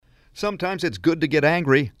Sometimes it's good to get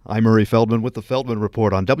angry. I'm Murray Feldman with the Feldman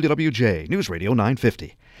Report on WWJ News Radio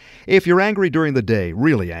 950. If you're angry during the day,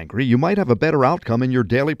 really angry, you might have a better outcome in your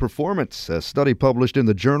daily performance. A study published in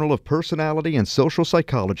the Journal of Personality and Social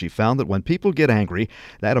Psychology found that when people get angry,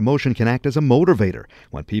 that emotion can act as a motivator.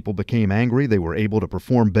 When people became angry, they were able to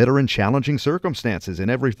perform better in challenging circumstances in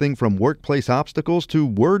everything from workplace obstacles to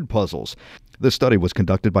word puzzles. The study was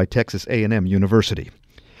conducted by Texas A&M University.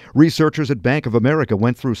 Researchers at Bank of America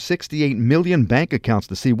went through 68 million bank accounts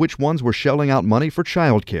to see which ones were shelling out money for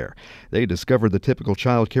child care. They discovered the typical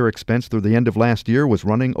child care expense through the end of last year was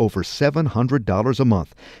running over $700 a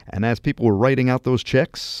month. And as people were writing out those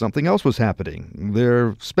checks, something else was happening.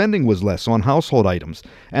 Their spending was less on household items,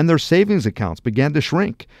 and their savings accounts began to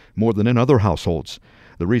shrink, more than in other households.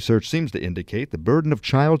 The research seems to indicate the burden of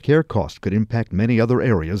child care costs could impact many other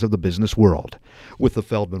areas of the business world. With the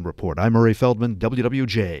Feldman Report, I'm Murray Feldman,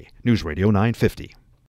 WWJ News Radio 950.